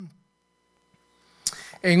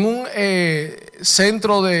en un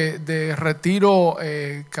centro de retiro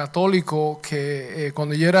católico que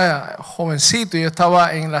cuando yo era jovencito, yo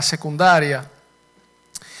estaba en la secundaria.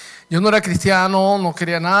 Yo no era cristiano, no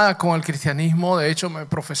quería nada con el cristianismo, de hecho me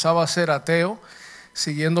profesaba ser ateo,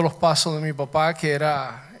 siguiendo los pasos de mi papá que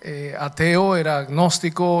era ateo, era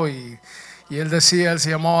agnóstico y él decía, él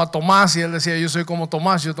se llamaba Tomás y él decía, yo soy como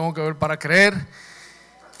Tomás, yo tengo que ver para creer.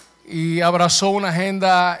 Y abrazó una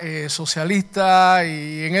agenda socialista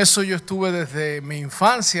y en eso yo estuve desde mi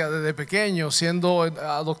infancia, desde pequeño, siendo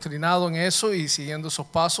adoctrinado en eso y siguiendo esos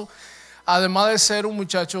pasos. Además de ser un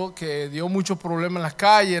muchacho que dio muchos problemas en las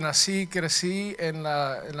calles, nací, crecí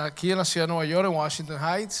aquí en la ciudad de Nueva York, en Washington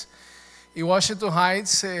Heights. Y Washington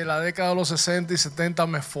Heights, la década de los 60 y 70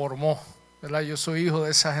 me formó, ¿verdad? Yo soy hijo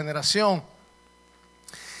de esa generación.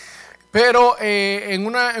 Pero en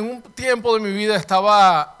un tiempo de mi vida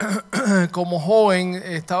estaba, como joven,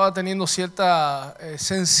 estaba teniendo cierta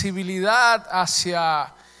sensibilidad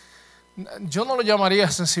hacia, yo no lo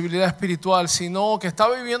llamaría sensibilidad espiritual, sino que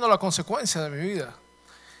estaba viviendo la consecuencia de mi vida.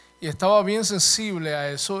 Y estaba bien sensible a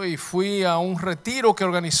eso y fui a un retiro que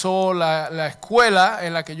organizó la escuela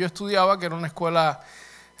en la que yo estudiaba, que era una escuela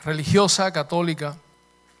religiosa, católica.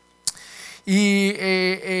 Y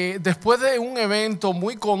después de un evento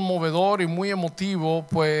muy conmovedor y muy emotivo,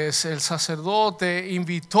 pues el sacerdote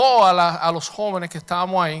invitó a los jóvenes que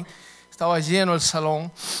estábamos ahí, estaba lleno el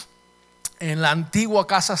salón, en la antigua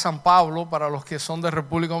Casa San Pablo, para los que son de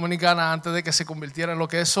República Dominicana, antes de que se convirtiera en lo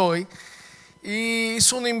que es hoy, y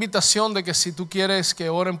hizo una invitación de que si tú quieres que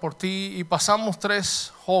oren por ti, y pasamos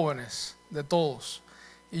 3 jóvenes de todos,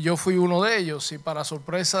 y yo fui uno de ellos, y para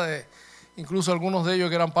sorpresa de incluso algunos de ellos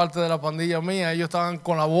que eran parte de la pandilla mía, ellos estaban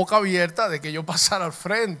con la boca abierta de que yo pasara al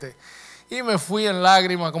frente. Y me fui en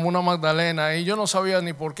lágrimas como una Magdalena y yo no sabía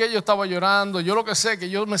ni por qué yo estaba llorando. Yo lo que sé es que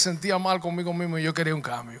yo me sentía mal conmigo mismo y yo quería un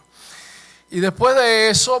cambio. Y después de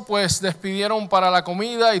eso, pues despidieron para la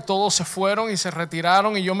comida y todos se fueron y se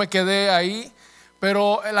retiraron y yo me quedé ahí.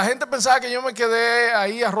 Pero la gente pensaba que yo me quedé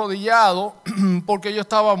ahí arrodillado porque yo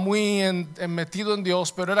estaba muy metido en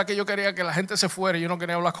Dios, pero era que yo quería que la gente se fuera y yo no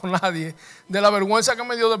quería hablar con nadie de la vergüenza que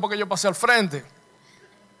me dio después que yo pasé al frente.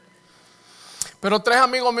 Pero 3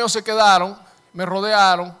 amigos míos se quedaron, me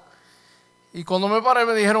rodearon y cuando me paré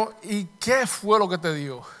me dijeron, ¿y qué fue lo que te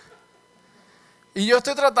dio? Y yo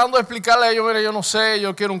estoy tratando de explicarle a ellos, mire, yo no sé,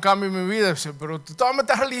 yo quiero un cambio en mi vida. Dice, pero tú te vas a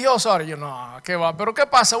meter religioso ahora. Y yo, no, ¿qué va? Pero ¿qué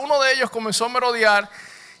pasa? Uno de ellos comenzó a merodear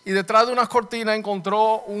y detrás de unas cortinas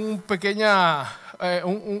encontró un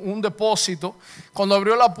depósito. Cuando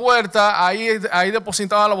abrió la puerta, ahí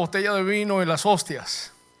depositaba la botella de vino y las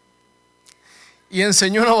hostias. Y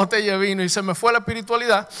enseñó una botella de vino y se me fue la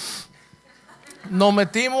espiritualidad. Nos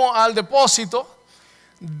metimos al depósito.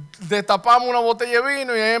 Destapamos una botella de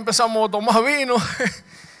vino y ahí empezamos a tomar vino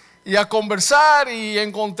y a conversar y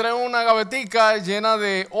encontré una gavetica llena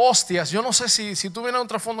de hostias. Yo no sé si tú vienes de un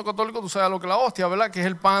trasfondo católico, tú sabes lo que es la hostia, ¿verdad? Que es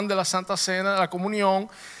el pan de la Santa Cena, de la comunión,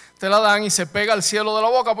 te la dan y se pega al cielo de la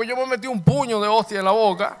boca. Pues yo me metí un puño de hostia en la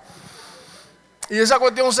boca y esa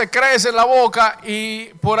cuestión se crece en la boca y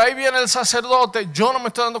por ahí viene el sacerdote. Yo no me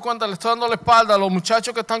estoy dando cuenta, le estoy dando la espalda. Los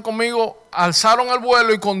muchachos que están conmigo alzaron el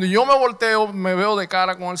vuelo y cuando yo me volteo me veo de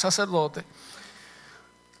cara con el sacerdote.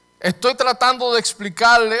 Estoy tratando de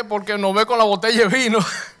explicarle porque nos ve con la botella de vino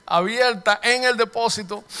abierta en el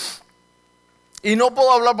depósito y no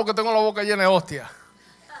puedo hablar porque tengo la boca llena de hostia.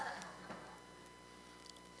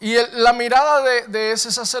 Y la mirada de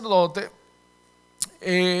ese sacerdote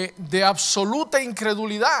de absoluta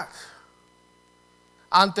incredulidad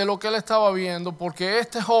ante lo que él estaba viendo, porque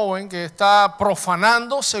este joven que está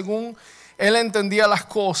profanando según él entendía las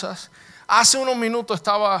cosas, hace unos minutos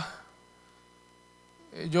estaba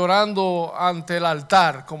llorando ante el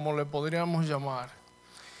altar, como le podríamos llamar,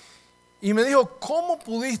 y me dijo, ¿cómo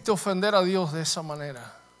pudiste ofender a Dios de esa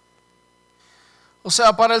manera? O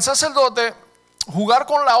sea, para el sacerdote jugar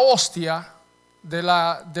con la hostia de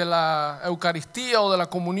la Eucaristía o de la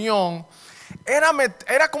comunión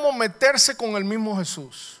era como meterse con el mismo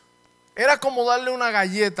Jesús. Era como darle una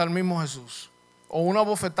galleta al mismo Jesús o una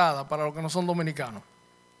bofetada para los que no son dominicanos.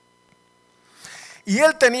 Y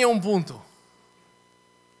él tenía un punto.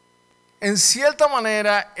 En cierta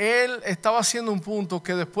manera él estaba haciendo un punto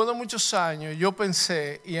que después de muchos años yo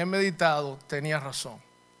pensé y he meditado, tenía razón.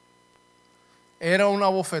 Era una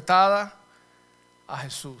bofetada a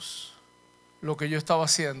Jesús lo que yo estaba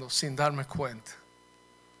haciendo sin darme cuenta.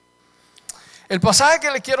 El pasaje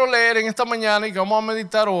que les quiero leer en esta mañana y que vamos a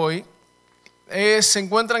meditar hoy se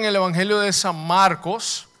encuentra en el Evangelio de San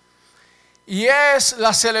Marcos y es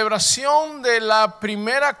la celebración de la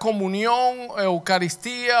primera comunión,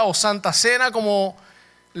 Eucaristía o Santa Cena, como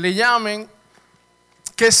le llamen,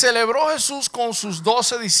 que celebró Jesús con sus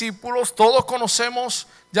 12 discípulos. Todos conocemos,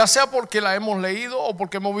 ya sea porque la hemos leído o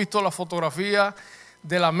porque hemos visto la fotografía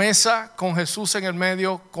de la mesa con Jesús en el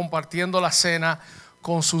medio compartiendo la cena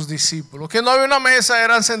con sus discípulos. Que no había una mesa,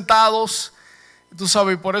 eran sentados, tú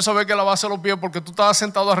sabes, por eso ves que la base de los pies, porque tú estabas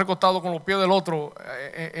sentado recostado con los pies del otro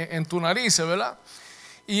en tu nariz, ¿verdad?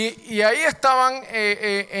 Y ahí estaban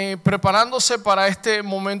preparándose para este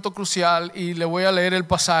momento crucial, y le voy a leer el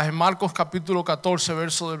pasaje, Marcos capítulo 14,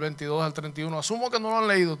 verso del 22 al 31. Asumo que no lo han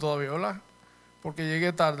leído todavía, ¿verdad? Porque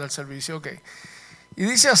llegué tarde al servicio, ok. Y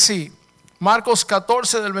dice así, Marcos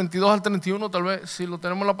 14 del 22 al 31, tal vez si lo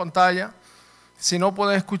tenemos en la pantalla, si no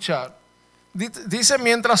pueden escuchar. Dice,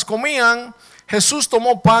 mientras comían, Jesús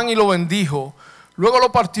tomó pan y lo bendijo, luego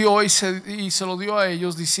lo partió y se lo dio a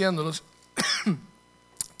ellos, diciéndoles,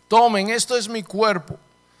 tomen, esto es mi cuerpo.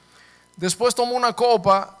 Después tomó una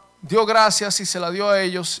copa, dio gracias y se la dio a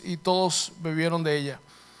ellos, y todos bebieron de ella.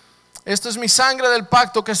 Esto es mi sangre del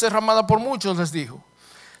pacto, que es derramada por muchos, les dijo.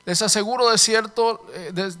 Les aseguro de cierto,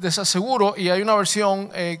 desaseguro, y hay una versión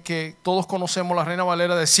que todos conocemos, la Reina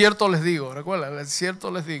Valera, de cierto les digo, recuerda, de cierto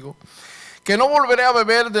les digo, que no volveré a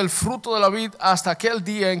beber del fruto de la vid hasta aquel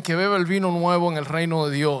día en que beba el vino nuevo en el reino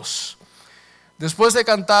de Dios. Después de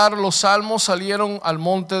cantar los salmos, salieron al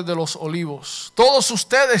monte de los olivos. Todos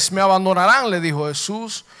ustedes me abandonarán, le dijo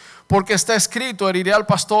Jesús, porque está escrito, heriré al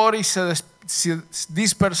pastor y se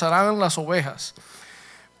dispersarán las ovejas.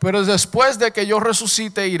 Pero después de que yo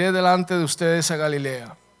resucite, iré delante de ustedes a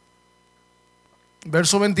Galilea.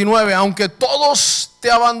 Verso 29, aunque todos te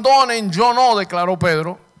abandonen, yo no, declaró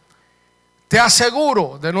Pedro. Te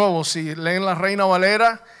aseguro, de nuevo, si leen la Reina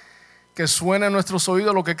Valera, que suene en nuestros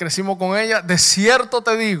oídos lo que crecimos con ella, de cierto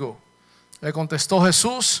te digo, le contestó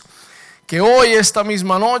Jesús, que hoy, esta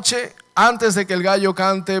misma noche, antes de que el gallo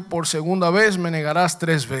cante por segunda vez, me negarás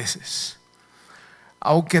 3 veces.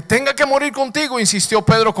 Aunque tenga que morir contigo, insistió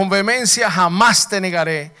Pedro con vehemencia, jamás te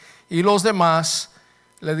negaré. Y los demás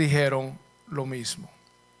le dijeron lo mismo.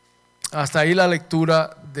 Hasta ahí la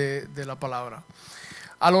lectura de la palabra.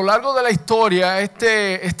 A lo largo de la historia,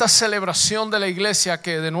 esta celebración de la iglesia,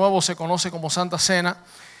 que de nuevo se conoce como Santa Cena,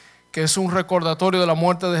 que es un recordatorio de la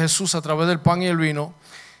muerte de Jesús a través del pan y el vino,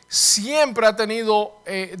 siempre ha tenido,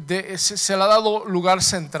 se le ha dado lugar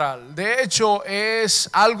central. De hecho, es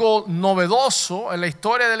algo novedoso en la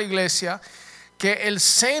historia de la iglesia que el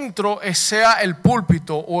centro sea el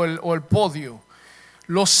púlpito o el podio.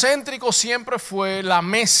 Lo céntrico siempre fue la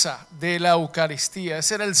mesa de la Eucaristía.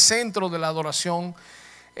 Ese era el centro de la adoración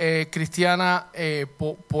cristiana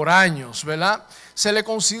por años, ¿verdad? Se le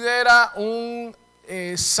considera un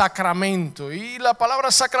sacramento, y la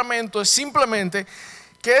palabra sacramento es simplemente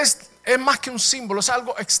que es más que un símbolo, es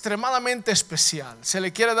algo extremadamente especial. Se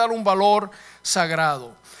le quiere dar un valor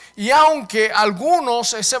sagrado. Y aunque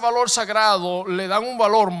algunos ese valor sagrado le dan un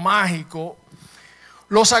valor mágico,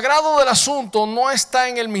 lo sagrado del asunto no está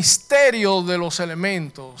en el misterio de los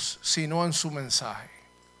elementos, sino en su mensaje.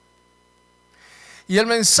 Y el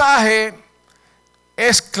mensaje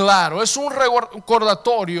es claro, es un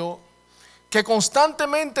recordatorio que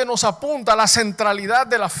constantemente nos apunta a la centralidad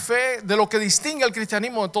de la fe, de lo que distingue al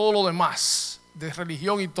cristianismo de todo lo demás, de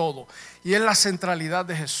religión y todo, y es la centralidad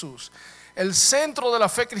de Jesús. El centro de la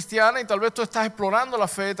fe cristiana, y tal vez tú estás explorando la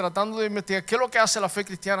fe, tratando de investigar qué es lo que hace la fe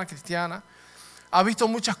cristiana, has visto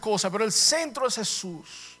muchas cosas, pero el centro es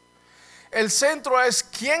Jesús. El centro es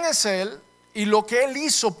quién es Él y lo que Él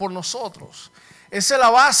hizo por nosotros. Esa es la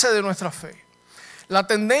base de nuestra fe. La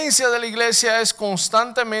tendencia de la iglesia es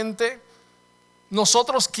constantemente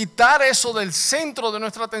nosotros quitar eso del centro de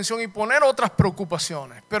nuestra atención y poner otras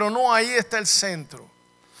preocupaciones, pero no, ahí está el centro.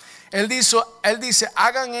 Él dice,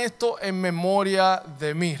 hagan esto en memoria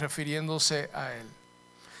de mí, refiriéndose a Él.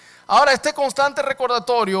 Ahora, este constante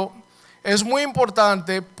recordatorio es muy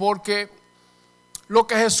importante porque lo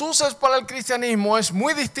que Jesús es para el cristianismo es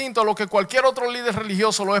muy distinto a lo que cualquier otro líder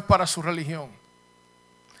religioso lo es para su religión.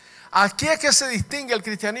 Aquí es que se distingue el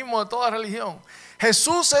cristianismo de toda religión.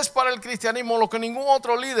 Jesús es para el cristianismo lo que ningún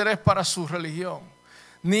otro líder es para su religión.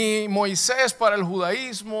 Ni Moisés para el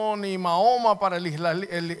judaísmo, ni Mahoma para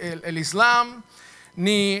el Islam,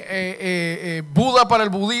 ni Buda para el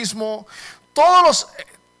budismo. Todos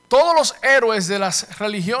los héroes de las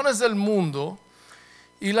religiones del mundo,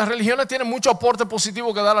 y las religiones tienen mucho aporte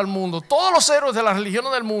positivo que dar al mundo, todos los héroes de las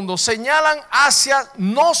religiones del mundo señalan hacia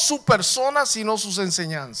no su persona, sino sus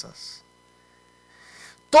enseñanzas.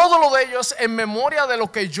 Todo lo de ellos en memoria de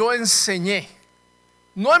lo que yo enseñé,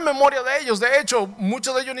 no en memoria de ellos. De hecho,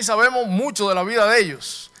 muchos de ellos ni sabemos mucho de la vida de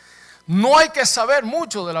ellos. No hay que saber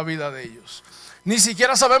mucho de la vida de ellos. Ni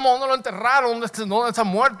siquiera sabemos dónde lo enterraron, dónde está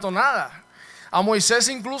muerto, nada. A Moisés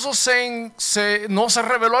incluso no se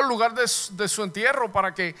reveló el lugar de su entierro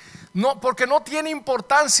porque no tiene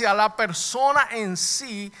importancia la persona en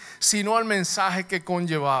sí, sino el mensaje que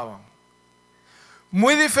conllevaban.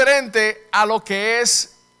 Muy diferente a lo que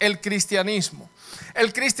es el cristianismo.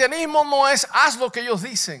 El cristianismo no es haz lo que ellos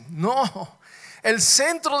dicen, no. El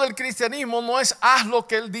centro del cristianismo no es haz lo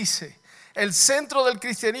que él dice. El centro del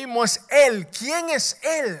cristianismo es Él. ¿Quién es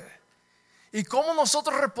Él? Y cómo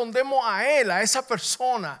nosotros respondemos a Él, a esa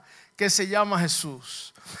persona que se llama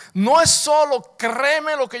Jesús. No es solo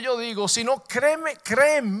créeme lo que yo digo, sino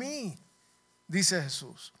cree en mí, dice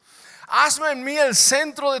Jesús. Hazme en mí el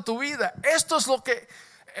centro de tu vida. Esto es lo que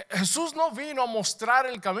Jesús no vino a mostrar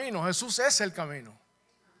el camino. Jesús es el camino.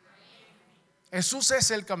 Jesús es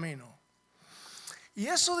el camino. Y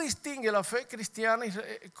eso distingue la fe cristiana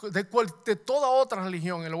de toda otra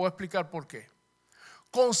religión, y le voy a explicar por qué.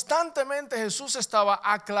 Constantemente Jesús estaba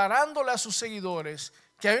aclarándole a sus seguidores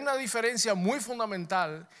que hay una diferencia muy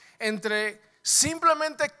fundamental entre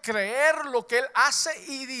simplemente creer lo que Él hace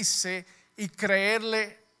y dice y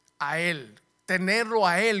creerle a Él, tenerlo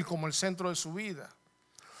a Él como el centro de su vida.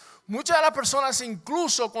 Muchas de las personas,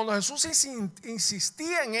 incluso cuando Jesús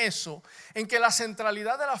insistía en eso, en que la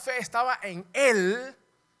centralidad de la fe estaba en Él,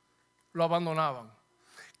 lo abandonaban.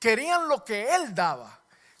 Querían lo que Él daba,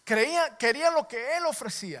 querían lo que Él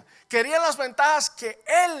ofrecía, querían las ventajas que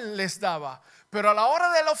Él les daba, pero a la hora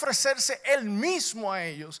de Él ofrecerse Él mismo a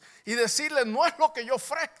ellos y decirles no es lo que yo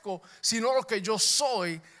ofrezco, sino lo que yo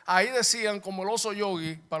soy, ahí decían como el oso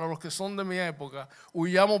yogi, para los que son de mi época,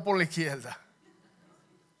 huyamos por la izquierda.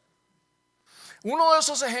 Uno de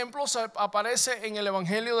esos ejemplos aparece en el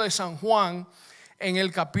Evangelio de San Juan en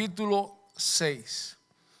el capítulo 6.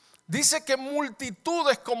 Dice que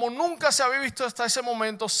multitudes como nunca se había visto hasta ese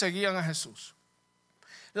momento seguían a Jesús.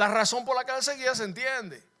 La razón por la que él seguía se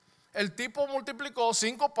entiende. El tipo multiplicó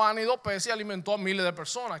 5 panes y 2 peces y alimentó a miles de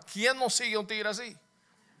personas. ¿Quién no sigue a un tigre así?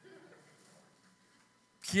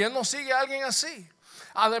 ¿Quién no sigue a alguien así?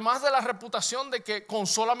 Además de la reputación de que con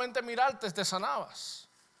solamente mirarte te sanabas.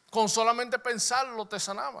 Con solamente pensarlo te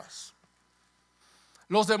sanabas.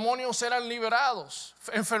 Los demonios eran liberados.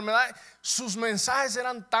 Enfermedades. Sus mensajes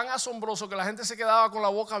eran tan asombrosos que la gente se quedaba con la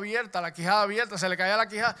boca abierta, la quijada abierta, se le caía la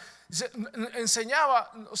quijada.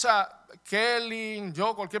 Enseñaba, o sea, Kelly,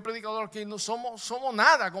 yo, cualquier predicador aquí, no somos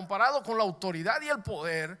nada comparado con la autoridad y el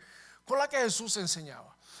poder con la que Jesús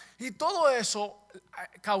enseñaba. Y todo eso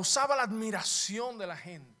causaba la admiración de la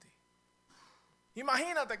gente.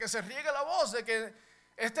 Imagínate que se riegue la voz de que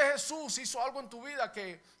este Jesús hizo algo en tu vida,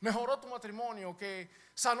 que mejoró tu matrimonio, que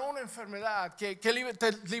sanó una enfermedad, que te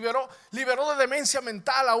liberó de demencia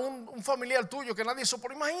mental a un familiar tuyo que nadie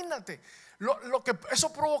soportó. Imagínate lo que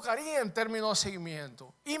eso provocaría en términos de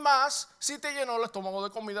seguimiento. Y más si te llenó el estómago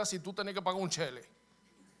de comida, si tú tenías que pagar un chele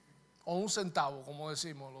o un centavo, como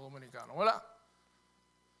decimos los dominicanos, ¿verdad?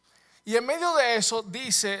 Y en medio de eso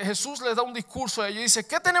dice, Jesús les da un discurso a ellos y dice,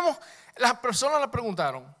 ¿qué tenemos? Las personas le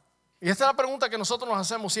preguntaron. Y esta es la pregunta que nosotros nos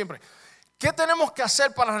hacemos siempre. ¿Qué tenemos que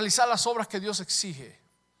hacer para realizar las obras que Dios exige?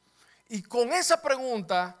 Y con esa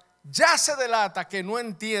pregunta ya se delata que no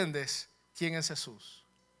entiendes quién es Jesús.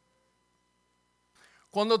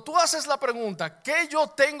 Cuando tú haces la pregunta, ¿qué yo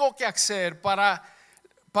tengo que hacer para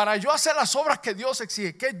yo hacer las obras que Dios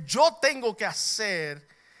exige? ¿Qué yo tengo que hacer?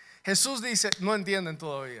 Jesús dice, no entienden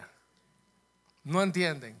todavía. No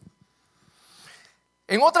entienden.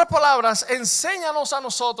 En otras palabras, enséñanos a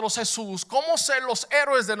nosotros, Jesús, cómo ser los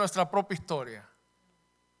héroes de nuestra propia historia.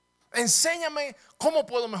 Enséñame cómo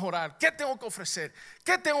puedo mejorar, qué tengo que ofrecer,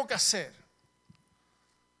 qué tengo que hacer.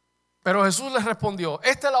 Pero Jesús les respondió,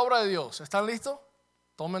 esta es la obra de Dios. ¿Están listos?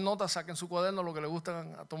 Tomen nota, saquen su cuaderno, lo que les gusta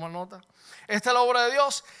a tomar nota. Esta es la obra de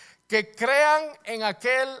Dios, que crean en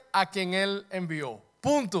aquel a quien Él envió.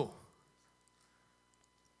 Punto.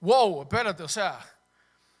 Wow, espérate, o sea...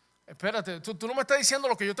 Espérate, tú no me estás diciendo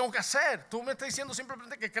lo que yo tengo que hacer. Tú me estás diciendo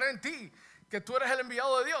simplemente que cree en ti, que tú eres el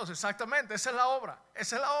enviado de Dios. Exactamente, esa es la obra.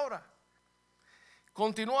 Esa es la obra.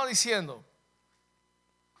 Continúa diciendo,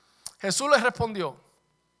 Jesús les respondió,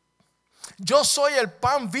 yo soy el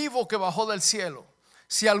pan vivo que bajó del cielo.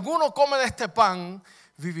 Si alguno come de este pan,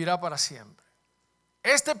 vivirá para siempre.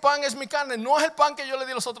 Este pan es mi carne. No es el pan que yo le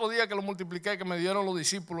di los otros días, que lo multipliqué, que me dieron los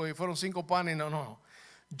discípulos y fueron 5 panes. No.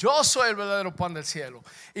 Yo soy el verdadero pan del cielo.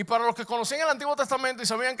 Y para los que conocían el Antiguo Testamento y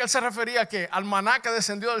sabían que él se refería al maná que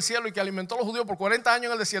descendió del cielo y que alimentó a los judíos por 40 años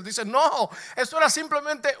en el desierto, dicen, no, esto era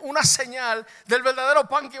simplemente una señal del verdadero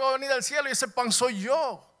pan que iba a venir del cielo, y ese pan soy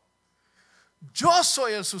yo. Yo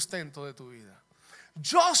soy el sustento de tu vida.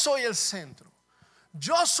 Yo soy el centro.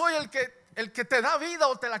 Yo soy el que El que te da vida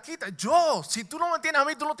o te la quita. Yo, si tú no me tienes a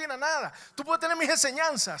mí, tú no tienes nada. Tú puedes tener mis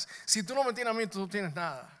enseñanzas. Si tú no me tienes a mí, tú no tienes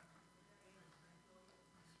nada.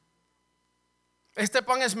 Este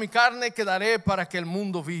pan es mi carne que daré para que el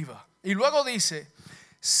mundo viva. Y luego dice,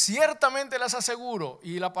 ciertamente les aseguro,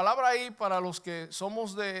 y la palabra ahí para los que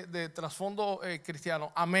somos de trasfondo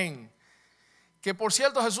cristiano, amén. Que por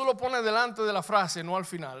cierto Jesús lo pone delante de la frase, no al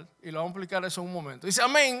final, y lo vamos a explicar eso en un momento. Dice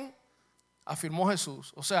amén, afirmó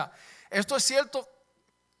Jesús. O sea, esto es cierto,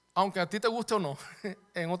 aunque a ti te guste o no,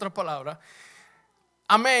 en otras palabras.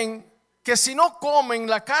 Amén. Que si no comen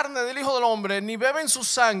la carne del Hijo del Hombre ni beben su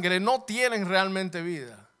sangre, no tienen realmente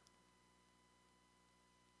vida.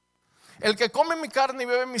 El que come mi carne y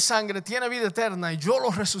bebe mi sangre tiene vida eterna y yo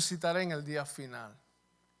lo resucitaré en el día final.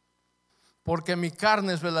 Porque mi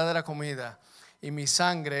carne es verdadera comida y mi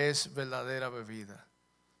sangre es verdadera bebida.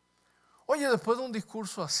 Oye, después de un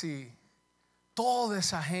discurso así, toda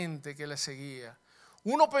esa gente que le seguía,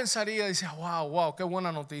 uno pensaría, dice, wow, qué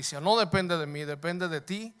buena noticia. No depende de mí, depende de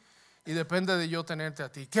ti. Y depende de yo tenerte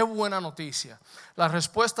a ti. Qué buena noticia. La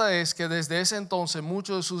respuesta es que desde ese entonces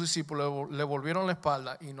muchos de sus discípulos le volvieron la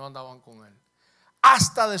espalda y no andaban con él.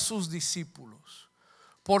 Hasta de sus discípulos.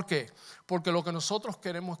 ¿Por qué? Porque lo que nosotros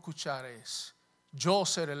queremos escuchar es: yo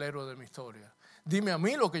ser el héroe de mi historia. Dime a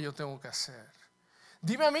mí lo que yo tengo que hacer.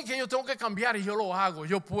 Dime a mí que yo tengo que cambiar y yo lo hago,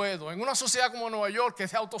 yo puedo. En una sociedad como Nueva York, que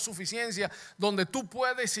es de autosuficiencia, donde tú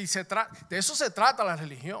puedes y de eso se trata la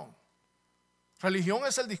religión. Religión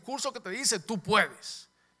es el discurso que te dice tú puedes.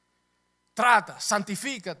 Trata,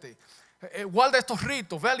 santifícate, guarda estos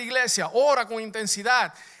ritos, ve a la iglesia, ora con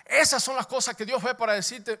intensidad. Esas son las cosas que Dios ve para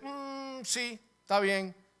decirte, sí, está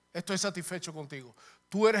bien, estoy satisfecho contigo.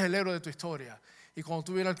 Tú eres el héroe de tu historia. Y cuando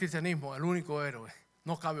tú vienes al cristianismo, el único héroe,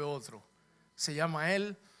 no cabe otro. Se llama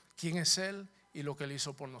Él, quién es Él y lo que Él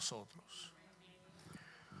hizo por nosotros.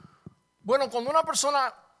 Bueno, cuando una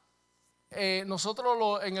persona...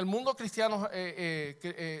 nosotros en el mundo cristiano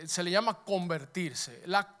se le llama convertirse.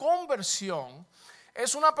 La conversión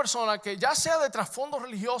es una persona que ya sea de trasfondo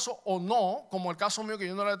religioso o no, como el caso mío que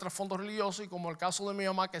yo no era de trasfondo religioso y como el caso de mi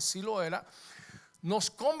mamá que sí lo era, nos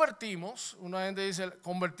convertimos. Una gente dice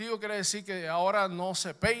convertido quiere decir que ahora no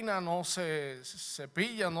se peina, no se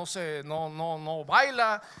cepilla, no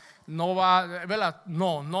baila, no va, ¿verdad?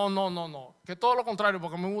 No, que todo lo contrario,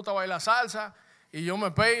 porque me gusta bailar salsa. Y yo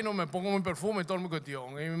me peino, me pongo mi perfume y todo mi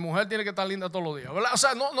cuestión. Y mi mujer tiene que estar linda todos los días, ¿verdad? O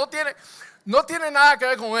sea, no tiene nada que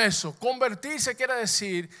ver con eso. Convertirse quiere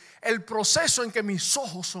decir el proceso en que mis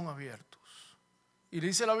ojos son abiertos. Y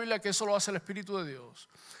dice la Biblia que eso lo hace el Espíritu de Dios.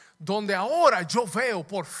 Donde ahora yo veo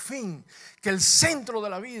por fin que el centro de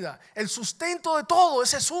la vida, el sustento de todo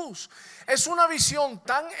es Jesús. Es una visión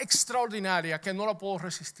tan extraordinaria que no la puedo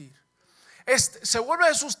resistir. Se vuelve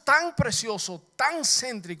Jesús tan precioso, tan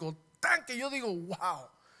céntrico, tan que yo digo, wow.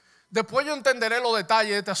 Después yo entenderé los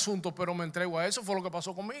detalles de este asunto, pero me entrego a eso. Fue lo que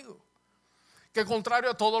pasó conmigo. Que contrario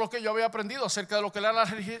a todo lo que yo había aprendido acerca de lo que era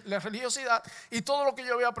la religiosidad y todo lo que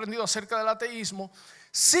yo había aprendido acerca del ateísmo,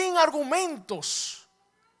 sin argumentos,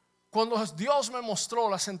 cuando Dios me mostró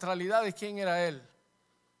la centralidad de quién era Él,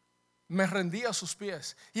 me rendí a sus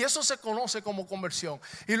pies. Y eso se conoce como conversión.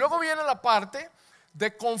 Y luego viene la parte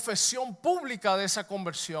de confesión pública de esa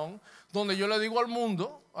conversión, donde yo le digo al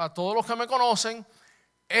mundo, a todos los que me conocen,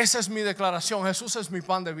 esa es mi declaración: Jesús es mi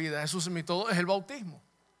pan de vida, Jesús es mi todo, es el bautismo.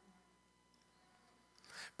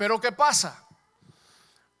 Pero ¿qué pasa?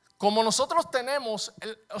 Como nosotros tenemos,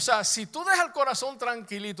 o sea, si tú dejas el corazón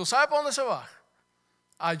tranquilito, ¿sabes para dónde se va?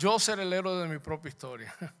 A yo ser el héroe de mi propia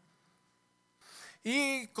historia.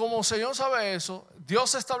 Y como el Señor sabe eso,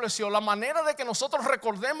 Dios estableció la manera de que nosotros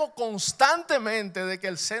recordemos constantemente de que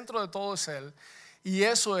el centro de todo es Él. Y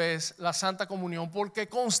eso es la Santa Comunión, porque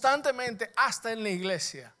constantemente, hasta en la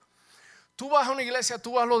iglesia, tú vas a una iglesia,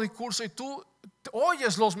 tú vas a los discursos y tú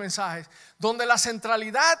oyes los mensajes donde la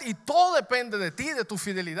centralidad y todo depende de ti, de tu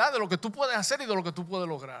fidelidad, de lo que tú puedes hacer y de lo que tú puedes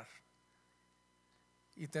lograr.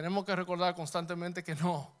 Y tenemos que recordar constantemente que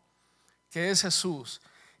no, que es Jesús.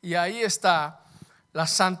 Y ahí está la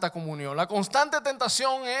Santa Comunión. La constante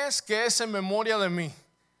tentación es que es en memoria de mí.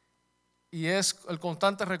 Y el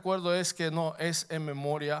constante recuerdo es que no es en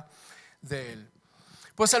memoria de Él.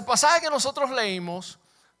 Pues el pasaje que nosotros leímos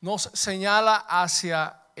nos señala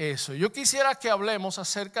hacia eso. Yo quisiera que hablemos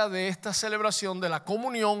acerca de esta celebración de la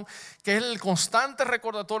comunión, que es el constante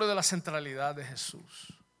recordatorio de la centralidad de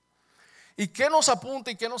Jesús. ¿Y qué nos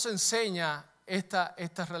apunta y qué nos enseña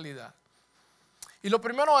esta realidad? Y lo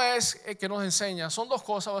primero es que nos enseña, son dos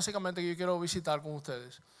cosas básicamente que yo quiero visitar con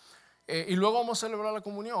ustedes. Y luego vamos a celebrar la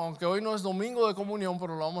comunión, aunque hoy no es domingo de comunión,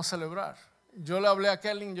 pero lo vamos a celebrar. Yo le hablé a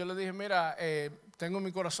Kelly, yo le dije, mira, tengo en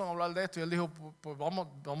mi corazón hablar de esto. Y él dijo, pues vamos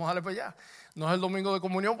a darle para allá. No es el domingo de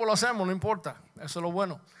comunión, pues lo hacemos, no importa. Eso es lo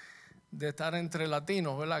bueno de estar entre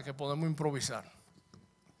latinos, ¿verdad? Que podemos improvisar.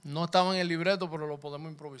 No estaba en el libreto, pero lo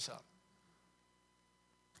podemos improvisar.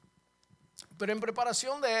 Pero en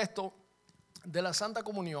preparación de esto, de la Santa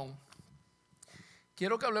Comunión,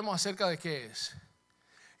 quiero que hablemos acerca de qué es.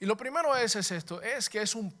 Y lo primero es esto, es que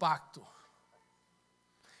es un pacto.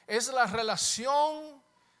 Es la relación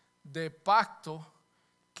de pacto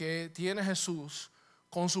que tiene Jesús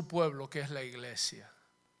con su pueblo, que es la iglesia.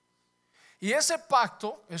 Y ese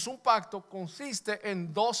pacto, es un pacto, consiste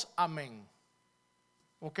en 2 amén.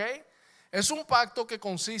 ¿Ok? Es un pacto que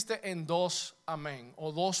consiste en 2 amén,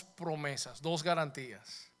 o 2 promesas, 2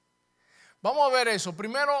 garantías. Vamos a ver eso.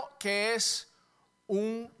 Primero, ¿qué es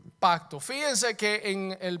un pacto? Fíjense que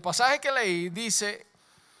en el pasaje que leí dice,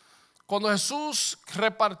 cuando Jesús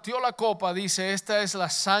repartió la copa, dice, esta es la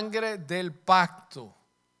sangre del pacto.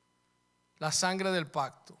 La sangre del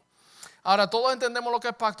pacto. Ahora, todos entendemos lo que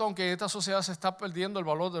es pacto, aunque esta sociedad se está perdiendo el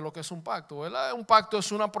valor de lo que es un pacto, ¿verdad? Un pacto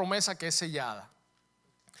es una promesa que es sellada.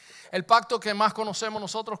 El pacto que más conocemos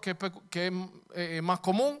nosotros, que es más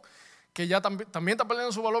común, que ya también está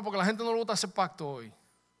perdiendo su valor porque a la gente no le gusta hacer pacto hoy.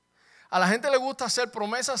 A la gente le gusta hacer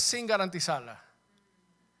promesas sin garantizarlas.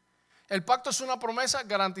 El pacto es una promesa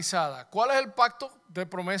garantizada. ¿Cuál es el pacto de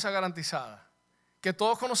promesa garantizada? Que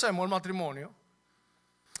todos conocemos, el matrimonio.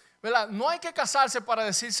 ¿Verdad? No hay que casarse para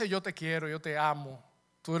decirse yo te quiero, yo te amo,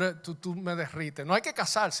 tú me derrites. No hay que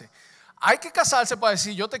casarse. Hay que casarse para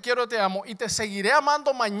decir yo te quiero, yo te amo y te seguiré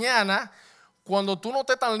amando mañana cuando tú no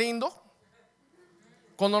estés tan lindo,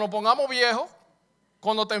 cuando nos pongamos viejos,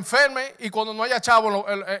 cuando te enfermes y cuando no haya chavo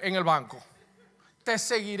en el banco. Te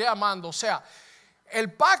seguiré amando. O sea,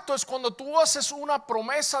 el pacto es cuando tú haces una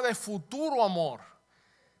promesa de futuro amor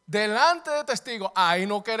delante de testigos. Ahí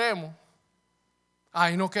no queremos.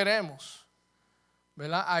 Ahí no queremos.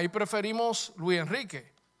 ¿Verdad? Ahí preferimos Luis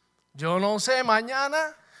Enrique. Yo no sé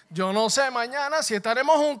mañana si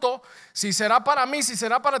estaremos juntos, si será para mí, si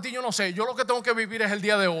será para ti, yo no sé. Yo lo que tengo que vivir es el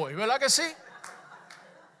día de hoy. ¿Verdad que sí?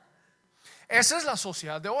 Esa es la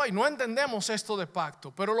sociedad de hoy. No entendemos esto de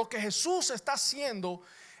pacto. Pero lo que Jesús está haciendo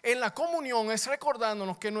en la comunión es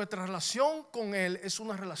recordándonos que nuestra relación con Él es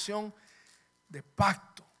una relación de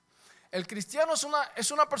pacto. El cristiano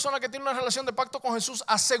es una persona que tiene una relación de pacto con Jesús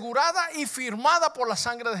asegurada y firmada por la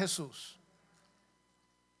sangre de Jesús.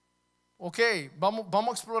 Ok, vamos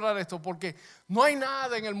a explorar esto porque no hay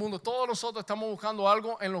nada en el mundo. Todos nosotros estamos buscando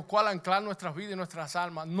algo en lo cual anclar nuestras vidas y nuestras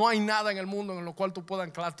almas. No hay nada en el mundo en lo cual tú puedas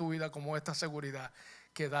anclar tu vida como esta seguridad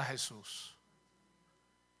que da Jesús.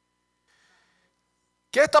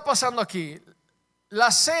 ¿Qué está pasando aquí?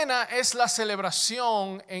 La cena es la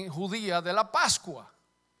celebración en judía de la Pascua.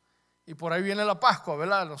 Y por ahí viene la Pascua,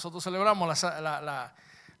 ¿verdad? Nosotros celebramos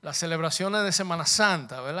las celebraciones de Semana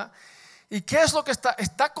Santa, ¿verdad? ¿Y qué es lo que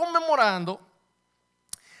está conmemorando?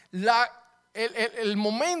 El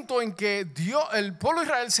momento en que el pueblo de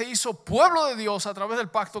Israel se hizo pueblo de Dios a través del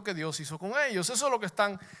pacto que Dios hizo con ellos. Eso es lo que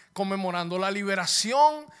están conmemorando, la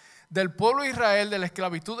liberación del pueblo de Israel de la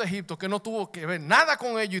esclavitud de Egipto, que no tuvo que ver nada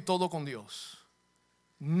con ello y todo con Dios.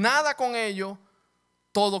 Nada con ello,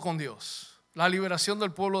 todo con Dios. La liberación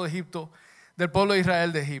del pueblo de Egipto, del pueblo de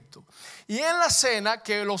Israel de Egipto. Y en la cena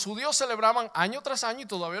que los judíos celebraban año tras año y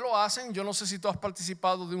todavía lo hacen. Yo no sé si tú has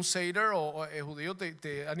participado de un Seder o judío,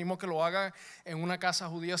 te animo a que lo hagas en una casa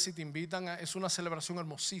judía si te invitan. Es una celebración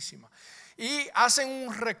hermosísima. Y hacen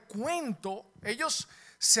un recuento. Ellos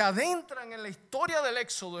se adentran en la historia del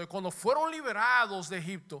Éxodo, de cuando fueron liberados de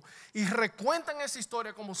Egipto, y recuentan esa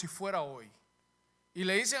historia como si fuera hoy. Y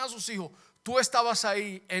le dicen a sus hijos, tú estabas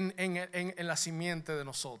ahí en la simiente de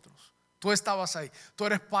nosotros. Tú estabas ahí, tú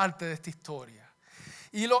eres parte de esta historia.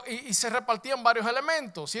 Y se repartían varios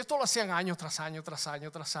elementos. Y esto lo hacían año tras año, tras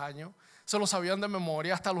año, tras año. Se lo sabían de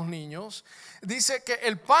memoria hasta los niños. Dice que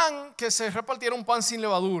el pan que se repartía era un pan sin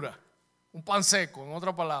levadura. Un pan seco, en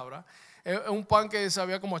otra palabra. Un pan que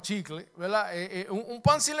sabía como a chicle, ¿verdad? Un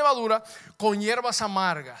pan sin levadura con hierbas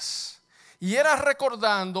amargas. Y era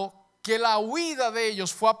recordando que la huida de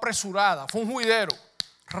ellos fue apresurada, fue un huidero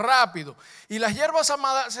rápido. Y las hierbas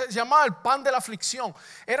amadas se llamaba el pan de la aflicción.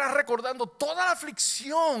 Era recordando toda la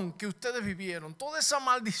aflicción que ustedes vivieron, toda esa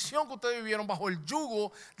maldición que ustedes vivieron bajo el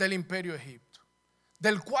yugo del imperio de Egipto,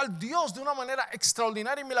 del cual Dios de una manera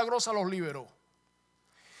extraordinaria y milagrosa los liberó.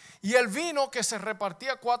 Y el vino que se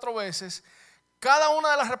repartía 4 veces, cada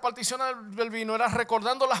una de las reparticiones del vino era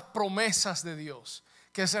recordando las promesas de Dios,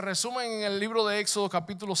 que se resumen en el libro de Éxodo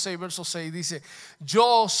capítulo 6 verso 6. Dice,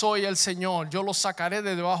 yo soy el Señor, yo los sacaré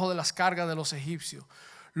de debajo de las cargas de los egipcios,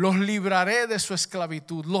 Los libraré de su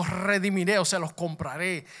esclavitud, los redimiré, o sea, los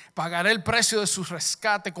compraré. Pagaré el precio de su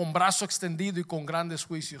rescate con brazo extendido y con grandes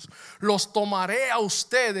juicios. Los tomaré a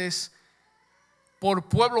ustedes por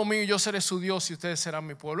pueblo mío, yo seré su Dios y ustedes serán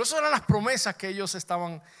mi pueblo. Esas eran las promesas que ellos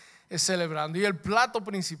estaban celebrando. Y el plato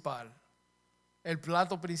principal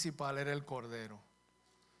era el cordero.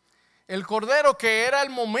 El cordero, que era el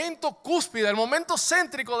momento cúspide, el momento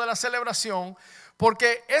céntrico de la celebración,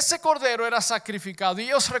 porque ese cordero era sacrificado. Y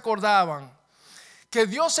ellos recordaban que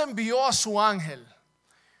Dios envió a su ángel,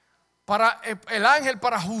 para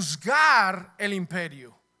juzgar el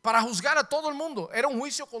imperio, para juzgar a todo el mundo. Era un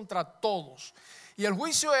juicio contra todos. Y el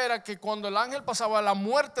juicio era que cuando el ángel pasaba, la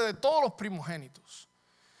muerte de todos los primogénitos.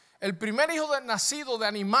 El primer hijo nacido de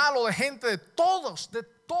animal o de gente, de todos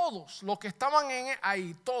los que estaban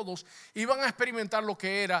ahí, todos iban a experimentar lo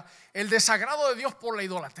que era el desagrado de Dios por la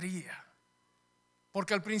idolatría.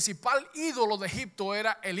 Porque el principal ídolo de Egipto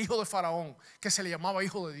era el hijo de Faraón, que se le llamaba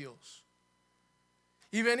hijo de Dios.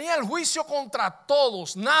 Y venía el juicio contra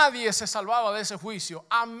todos. Nadie se salvaba de ese juicio,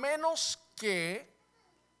 a menos que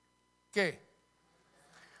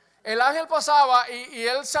el ángel pasaba y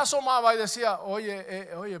él se asomaba y decía: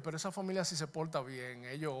 oye, pero esa familia sí se porta bien,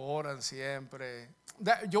 ellos oran siempre,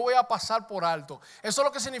 yo voy a pasar por alto. Eso es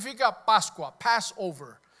lo que significa Pascua,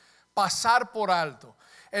 Passover, pasar por alto.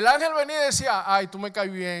 El ángel venía y decía: ay, tú me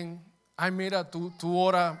caes bien, ay, mira, tú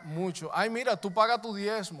oras mucho, ay, mira, tú pagas tu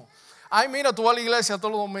diezmo, ay, mira, tú vas a la iglesia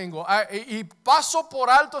todos los domingos, y paso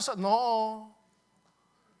por alto no.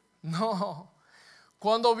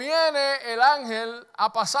 Cuando viene el ángel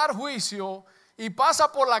a pasar juicio y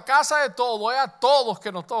pasa por la casa de todos, es a todos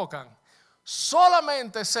que nos tocan.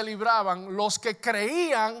 Solamente se libraban los que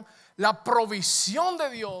creían la provisión de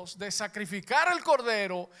Dios de sacrificar el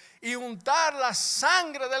cordero y untar la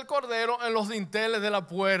sangre del cordero en los dinteles de la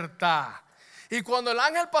puerta. Y cuando el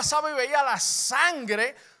ángel pasaba y veía la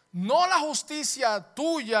sangre, no la justicia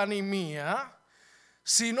tuya ni mía,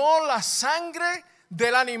 sino la sangre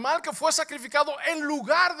del animal que fue sacrificado en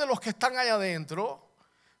lugar de los que están allá adentro,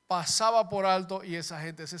 pasaba por alto y esa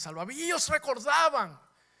gente se salvaba. Y ellos recordaban: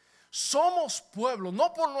 somos pueblo,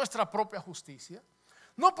 no por nuestra propia justicia,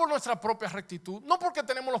 no por nuestra propia rectitud, no porque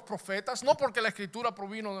tenemos los profetas, no porque la escritura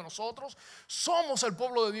provino de nosotros. Somos el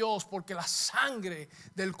pueblo de Dios porque la sangre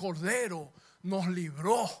del cordero nos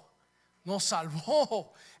libró, nos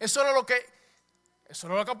salvó. Eso era lo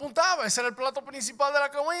que apuntaba. Ese era el plato principal de la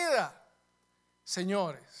comida.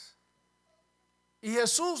 Señores, y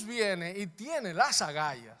Jesús viene y tiene las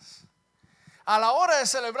agallas a la hora de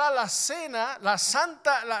celebrar la cena,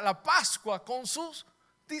 la Pascua, con sus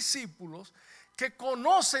discípulos que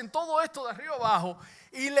conocen todo esto de arriba abajo,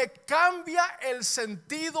 y le cambia el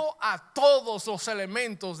sentido a todos los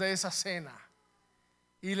elementos de esa cena.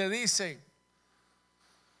 Y le dicen: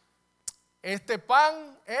 este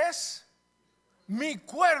pan es mi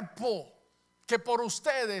cuerpo, que por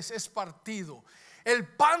ustedes es partido. El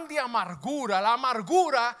pan de amargura, la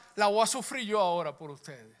amargura la voy a sufrir yo ahora por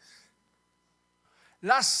ustedes.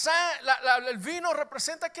 El vino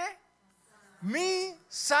representa ¿qué? Mi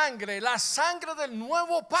sangre, la sangre del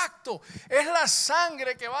nuevo pacto. Es la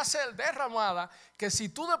sangre que va a ser derramada, que si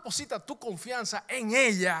tú depositas tu confianza en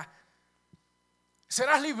ella,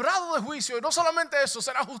 serás librado de juicio. Y no solamente eso,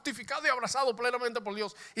 serás justificado y abrazado plenamente por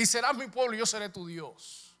Dios, y serás mi pueblo y yo seré tu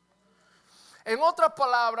Dios. En otras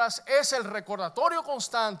palabras, es el recordatorio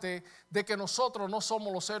constante de que nosotros no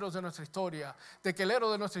somos los héroes de nuestra historia, de que el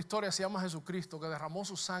héroe de nuestra historia se llama Jesucristo, que derramó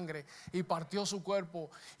su sangre y partió su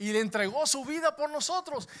cuerpo y le entregó su vida por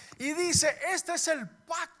nosotros. Y dice: este es el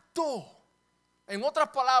pacto. En otras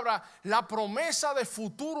palabras, la promesa de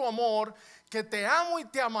futuro amor, que te amo y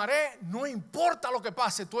te amaré, no importa lo que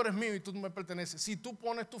pase, tú eres mío y tú me perteneces. Si tú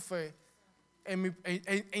pones tu fe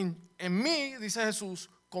en mí, dice Jesús,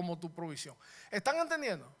 como tu provisión. ¿Están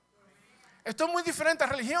entendiendo? Esto es muy diferente a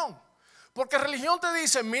religión, porque religión te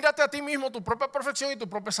dice: mírate a ti mismo, tu propia perfección y tu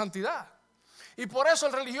propia santidad. Y por eso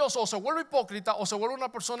el religioso o se vuelve hipócrita o se vuelve una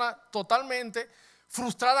persona totalmente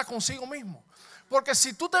frustrada consigo mismo. Porque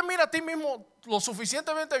si tú te miras a ti mismo lo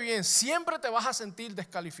suficientemente bien, siempre te vas a sentir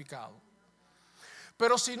descalificado.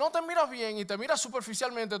 Pero si no te miras bien y te miras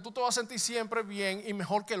superficialmente, tú te vas a sentir siempre bien y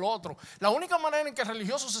mejor que el otro. La única manera en que el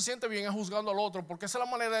religioso se siente bien es juzgando al otro, porque esa es la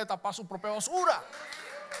manera de tapar su propia basura.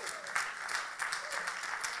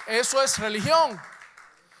 Eso es religión.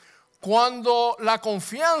 Cuando la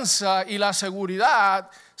confianza y la seguridad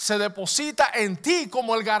se deposita en ti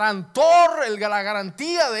como el garantor, la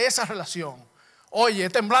garantía de esa relación. Oye,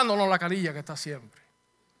 temblándonos la carilla que está siempre.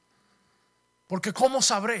 Porque ¿cómo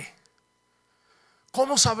sabré?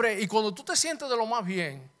 ¿Cómo sabré? Y cuando tú te sientes de lo más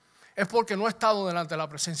bien, es porque no he estado delante de la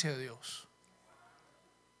presencia de Dios.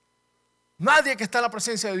 Nadie que está en la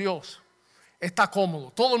presencia de Dios está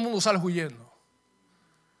cómodo. Todo el mundo sale huyendo.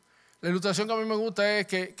 La ilustración que a mí me gusta es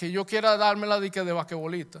que yo quiera darme la dique de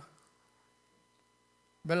basquetbolista.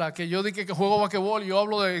 ¿Verdad? Que yo dije que juego basquetbol y yo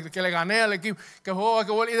hablo de que le gané al equipo, que juego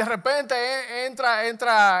basquetbol y de repente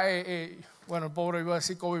entra bueno, el pobre iba a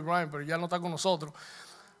decir Kobe Bryant, pero ya no está con nosotros.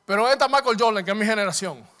 Pero entra Michael Jordan, que es mi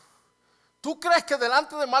generación. ¿Tú crees que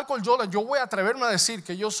delante de Michael Jordan yo voy a atreverme a decir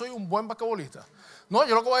que yo soy un buen basquetbolista? No,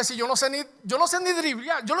 yo lo que voy a decir, yo no sé ni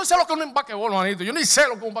driblear. Yo no sé lo que es un basquetbol, manito. Yo ni sé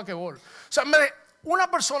lo que es un basquetbol. O sea, una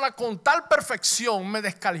persona con tal perfección me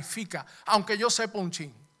descalifica, aunque yo sepa un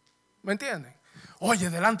chin. ¿Me entienden? Oye,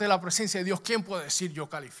 delante de la presencia de Dios, ¿quién puede decir yo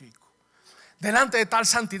califico? Delante de tal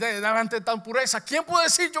santidad, delante de tal pureza, ¿quién puede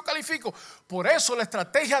decir yo califico? Por eso la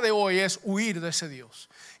estrategia de hoy es huir de ese Dios.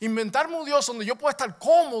 Inventarme un Dios donde yo pueda estar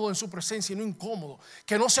cómodo en su presencia y no incómodo,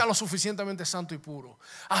 que no sea lo suficientemente santo y puro.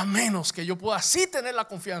 A menos que yo pueda así tener la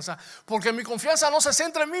confianza, porque mi confianza no se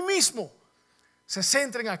centra en mí mismo. Se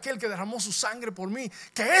centra en aquel que derramó su sangre por mí,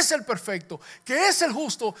 que es el perfecto, que es el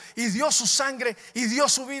justo, y dio su sangre y dio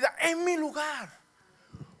su vida en mi lugar.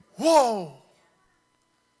 ¡Wow!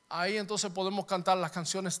 Ahí entonces podemos cantar las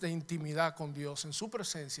canciones de intimidad con Dios en su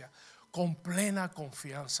presencia, con plena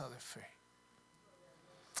confianza de fe.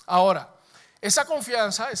 Ahora, esa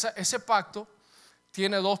confianza, ese pacto,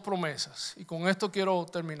 tiene dos promesas. Y con esto quiero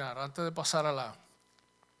terminar, antes de pasar a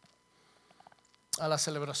la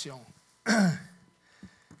celebración.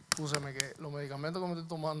 Escúchame que los medicamentos que me estoy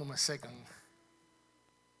tomando me secan.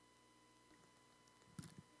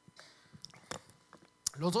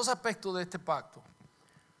 Los dos aspectos de este pacto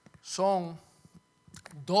son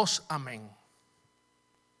dos amén.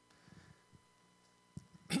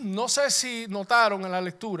 No sé si notaron en la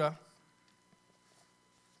lectura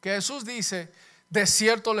que Jesús dice, de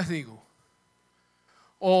cierto les digo.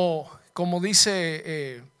 O como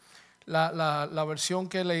dice la versión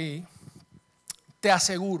que leí, te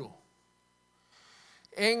aseguro.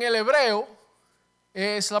 En el hebreo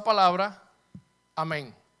es la palabra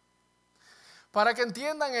amén. Para que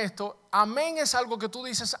entiendan esto, amén es algo que tú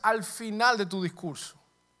dices al final de tu discurso.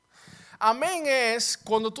 Amén es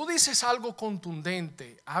cuando tú dices algo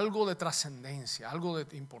contundente, algo de trascendencia, algo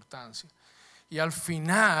de importancia. Y al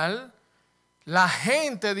final, la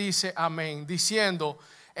gente dice amén, diciendo,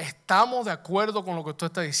 estamos de acuerdo con lo que tú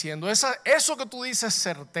estás diciendo. Eso que tú dices es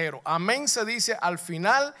certero. Amén se dice al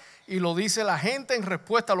final y lo dice la gente en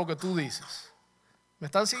respuesta a lo que tú dices. ¿Me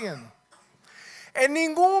están siguiendo? En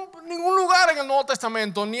ningún lugar en el Nuevo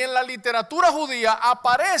Testamento, ni en la literatura judía,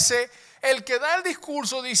 aparece el que da el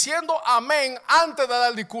discurso diciendo amén antes de dar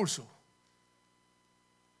el discurso.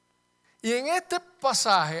 Y en este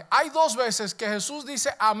pasaje hay dos veces que Jesús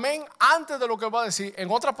dice amén antes de lo que va a decir.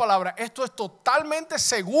 En otras palabras, esto es totalmente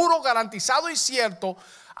seguro, garantizado y cierto,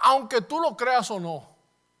 aunque tú lo creas o no.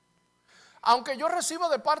 Aunque yo reciba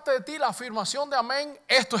de parte de ti la afirmación de amén,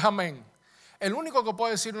 esto es amén. El único que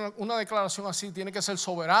puede decir una declaración así tiene que ser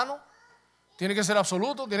soberano, tiene que ser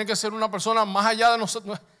absoluto, tiene que ser una persona más allá de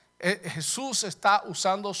nosotros. Jesús está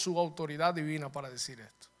usando su autoridad divina para decir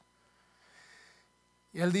esto.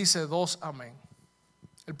 Y él dice dos amén.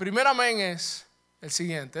 El primer amén es el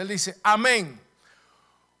siguiente. Él dice, amén.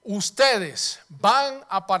 Ustedes van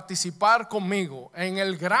a participar conmigo en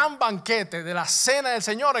el gran banquete de la cena del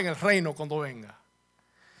Señor en el reino cuando venga.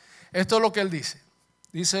 Esto es lo que él dice.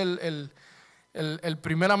 Dice el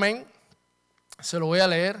primer amén. Se lo voy a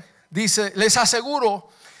leer. Dice, les aseguro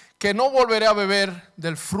que no volveré a beber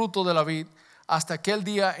del fruto de la vid hasta aquel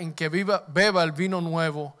día en que beba el vino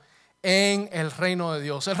nuevo en el reino de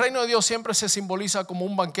Dios. El reino de Dios siempre se simboliza como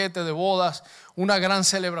un banquete de bodas, una gran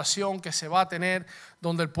celebración que se va a tener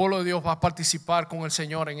donde el pueblo de Dios va a participar con el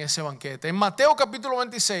Señor en ese banquete. En Mateo capítulo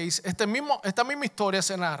 26, esta misma historia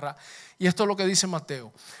se narra y esto es lo que dice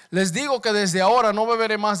Mateo. Les digo que desde ahora no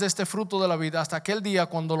beberé más de este fruto de la vida hasta aquel día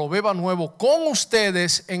cuando lo beba nuevo con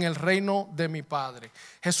ustedes en el reino de mi Padre.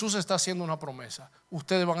 Jesús está haciendo una promesa.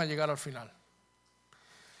 Ustedes van a llegar al final.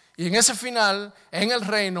 Y en ese final, en el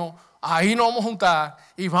reino, ahí nos vamos a juntar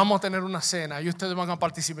y vamos a tener una cena y ustedes van a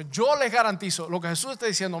participar. Yo les garantizo, lo que Jesús está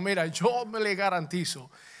diciendo, mira, yo me les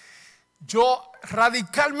garantizo, yo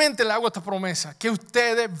radicalmente le hago esta promesa, que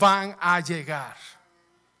ustedes van a llegar.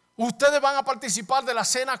 Ustedes van a participar de la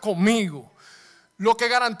cena conmigo. Lo que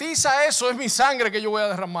garantiza eso es mi sangre que yo voy a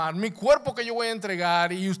derramar, mi cuerpo que yo voy a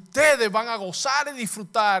entregar y ustedes van a gozar y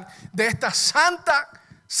disfrutar de esta santa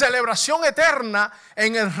celebración eterna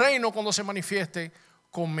en el reino cuando se manifieste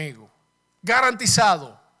conmigo.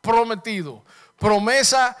 Garantizado, prometido,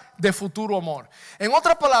 promesa de futuro amor. En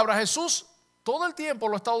otras palabras, Jesús Todo el tiempo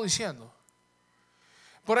lo he estado diciendo.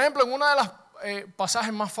 Por ejemplo, en uno de los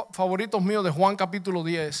pasajes más favoritos míos de Juan capítulo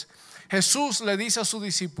 10, Jesús le dice a sus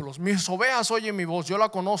discípulos: mis ovejas oyen mi voz, yo la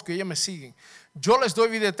conozco y ellas me siguen. Yo les doy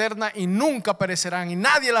vida eterna y nunca perecerán y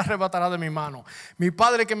nadie las arrebatará de mi mano. Mi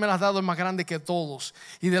Padre que me las ha dado es más grande que todos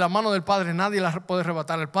y de la mano del Padre nadie las puede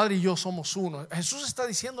arrebatar. El Padre y yo somos uno. Jesús está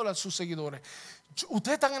diciéndole a sus seguidores: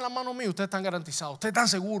 ustedes están en la mano mía, ustedes están garantizados, ustedes están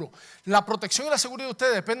seguros. La protección y la seguridad de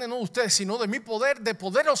ustedes dependen no de ustedes, sino de mi poder, de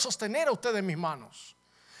poder sostener a ustedes en mis manos.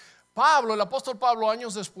 Pablo, el apóstol Pablo,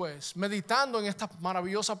 años después, meditando en esta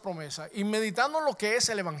maravillosa promesa y meditando en lo que es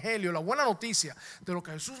el evangelio, la buena noticia de lo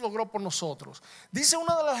que Jesús logró por nosotros, dice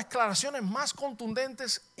una de las declaraciones más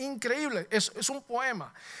contundentes, increíbles, es un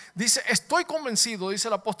poema. Dice: estoy convencido, dice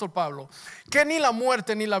el apóstol Pablo, que ni la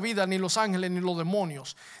muerte, ni la vida, ni los ángeles, ni los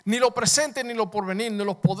demonios, ni lo presente, ni lo porvenir, ni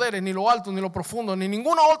los poderes, ni lo alto, ni lo profundo, ni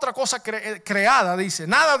ninguna otra cosa creada, dice,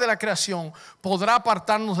 nada de la creación podrá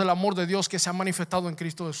apartarnos del amor de Dios que se ha manifestado en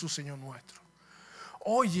Cristo Jesús, Señor nuestro.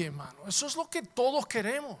 Oye, hermano, eso es lo que todos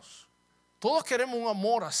queremos. Todos queremos un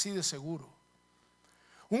amor así de seguro.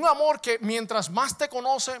 Un amor que mientras más te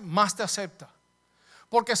conoce, más te acepta.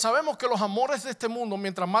 Porque sabemos que los amores de este mundo,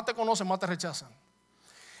 mientras más te conocen, más te rechazan.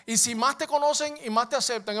 Y si más te conocen y más te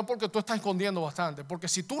aceptan, es porque tú estás escondiendo bastante. Porque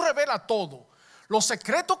si tú revelas todo, los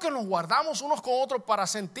secretos que nos guardamos unos con otros para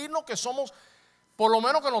sentirnos que somos, por lo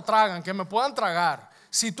menos que nos tragan, que me puedan tragar.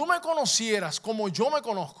 Si tú me conocieras como yo me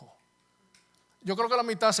conozco, yo creo que la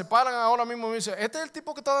mitad se paran ahora mismo y me dicen: este es el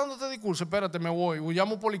tipo que está dando este discurso, espérate, me voy,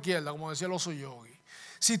 huyamos por la izquierda, como decía el oso yogi.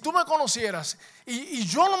 Si tú me conocieras y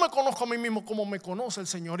yo no me conozco a mí mismo como me conoce el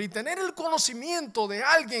Señor, y tener el conocimiento de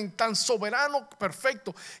alguien tan soberano,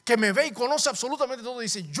 perfecto, que me ve y conoce absolutamente todo,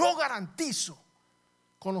 dice: yo garantizo,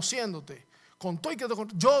 conociéndote, con todo y que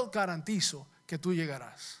yo garantizo que tú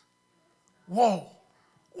llegarás. Wow,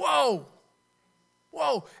 wow.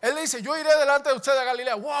 Wow, él le dice: yo iré delante de ustedes a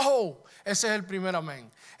Galilea. Wow, ese es el primer amén.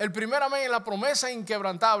 El primer amén es la promesa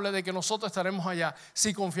inquebrantable de que nosotros estaremos allá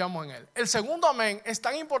si confiamos en él. El segundo amén es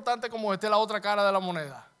tan importante como la otra cara de la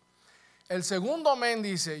moneda. El segundo amén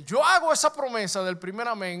dice: yo hago esa promesa del primer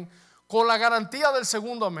amén con la garantía del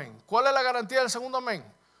segundo amén. ¿Cuál es la garantía del segundo amén?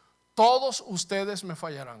 Todos ustedes me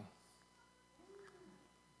fallarán.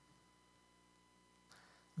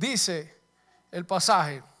 Dice el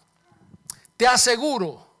pasaje: te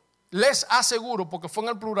aseguro, les aseguro, porque fue en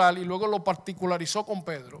el plural y luego lo particularizó con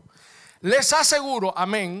Pedro. Les aseguro,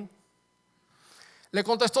 amén. Le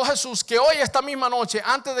contestó Jesús que hoy, esta misma noche,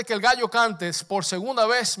 antes de que el gallo cantes, por segunda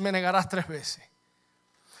vez me negarás 3 veces.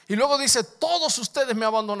 Y luego dice: todos ustedes me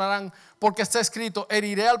abandonarán, porque está escrito: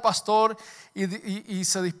 heriré al pastor y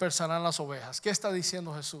se dispersarán las ovejas. ¿Qué está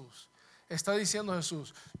diciendo Jesús? Está diciendo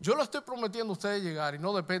Jesús: yo le estoy prometiendo a ustedes llegar y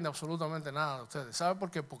no depende absolutamente nada de ustedes. ¿Sabe por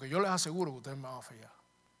qué? Porque yo les aseguro que ustedes me van a fallar.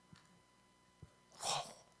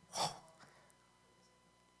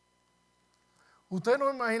 Ustedes no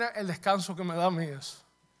imaginan el descanso que me da a mí eso.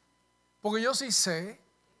 Porque yo sí sé,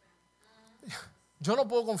 yo no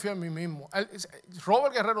puedo confiar en mí mismo.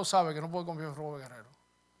 Robert Guerrero sabe que no puedo confiar en Robert Guerrero.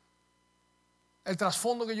 El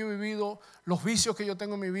trasfondo que yo he vivido, los vicios que yo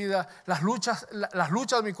tengo en mi vida, las luchas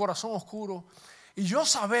de mi corazón oscuro. Y yo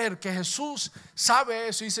saber que Jesús sabe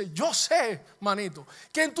eso y dice: yo sé, manito,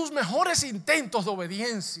 que en tus mejores intentos de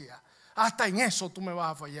obediencia, hasta en eso tú me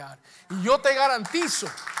vas a fallar. Y yo te garantizo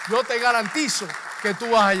que tú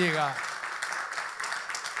vas a llegar.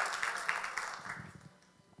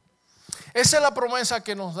 Esa es la promesa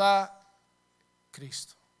que nos da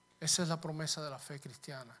Cristo. Esa es la promesa de la fe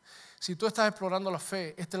cristiana. Si tú estás explorando la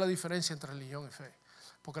fe, esta es la diferencia entre religión y fe.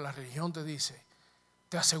 Porque la religión te dice: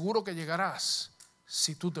 te aseguro que llegarás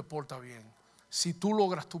si tú te portas bien, si tú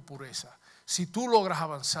logras tu pureza, si tú logras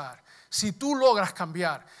avanzar, si tú logras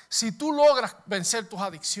cambiar, si tú logras vencer tus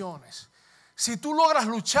adicciones, si tú logras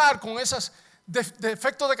luchar con esos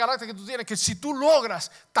defectos de carácter que tú tienes, que si tú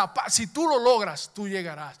logras tapar, si tú lo logras, tú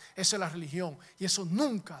llegarás. Esa es la religión y eso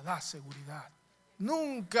nunca da seguridad.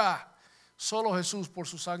 Nunca. Solo Jesús, por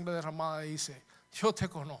su sangre derramada, dice: yo te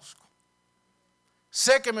conozco,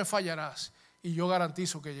 sé que me fallarás y yo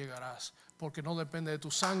garantizo que llegarás, porque no depende de tu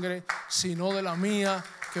sangre, sino de la mía,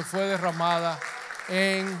 que fue derramada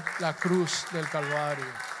en la cruz del Calvario.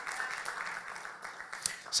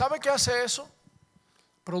 ¿Sabe qué hace eso?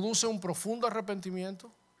 Produce un profundo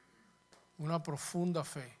arrepentimiento, una profunda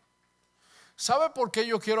fe. ¿Sabe por qué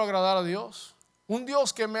yo quiero agradar a Dios? Un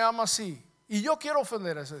Dios que me ama así, y yo quiero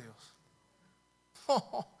ofender a ese Dios.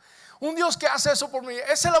 Un Dios que hace eso por mí.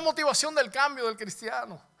 Esa es la motivación del cambio del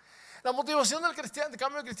cristiano. La motivación del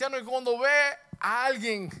cambio del cristiano es que cuando ve a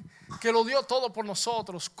alguien que lo dio todo por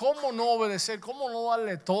nosotros, ¿cómo no obedecer? ¿Cómo no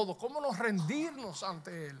darle todo? ¿Cómo no rendirnos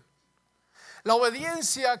ante Él? La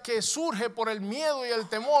obediencia que surge por el miedo y el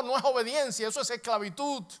temor no es obediencia, eso es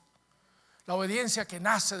esclavitud. La obediencia que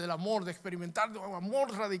nace del amor, de experimentar un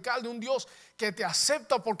amor radical de un Dios que te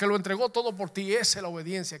acepta porque lo entregó todo por ti, esa es la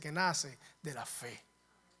obediencia que nace de la fe.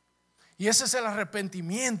 Y ese es el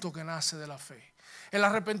arrepentimiento que nace de la fe. El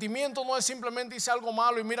arrepentimiento no es simplemente hice algo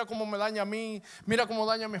malo y mira cómo me daña a mí, mira cómo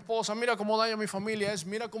daña a mi esposa, mira cómo daña a mi familia. Es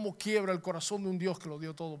mira cómo quiebra el corazón de un Dios que lo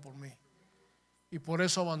dio todo por mí. Y por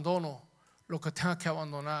eso abandono lo que tenga que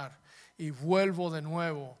abandonar y vuelvo de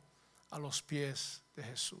nuevo a los pies de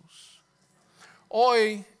Jesús.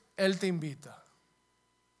 Hoy Él te invita.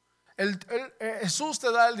 Jesús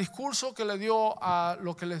te da el discurso que le dio a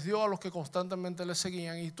lo que les dio a los que constantemente le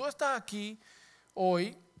seguían. Y tú estás aquí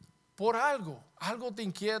hoy por algo te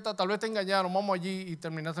inquieta, tal vez te engañaron, vamos allí y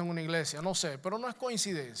terminaste en una iglesia, no sé, pero no es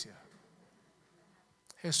coincidencia.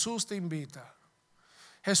 Jesús te invita.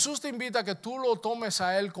 Jesús te invita a que tú lo tomes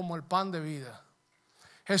a Él como el pan de vida.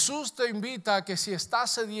 Jesús te invita a que si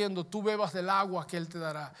estás sediento, tú bebas del agua que Él te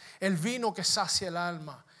dará, el vino que sacia el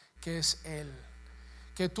alma, que es Él.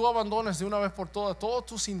 Que tú abandones de una vez por todas todos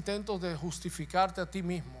tus intentos de justificarte a ti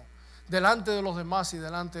mismo, delante de los demás y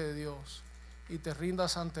delante de Dios, y te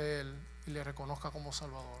rindas ante Él y le reconozcas como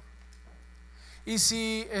Salvador. Y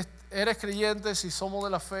si eres creyente, si somos de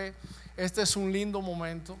la fe, este es un lindo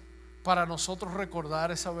momento para nosotros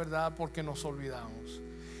recordar esa verdad porque nos olvidamos.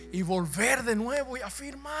 Y volver de nuevo y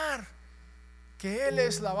afirmar que Él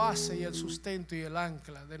es la base y el sustento y el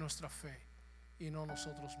ancla de nuestra fe y no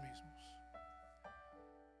nosotros mismos.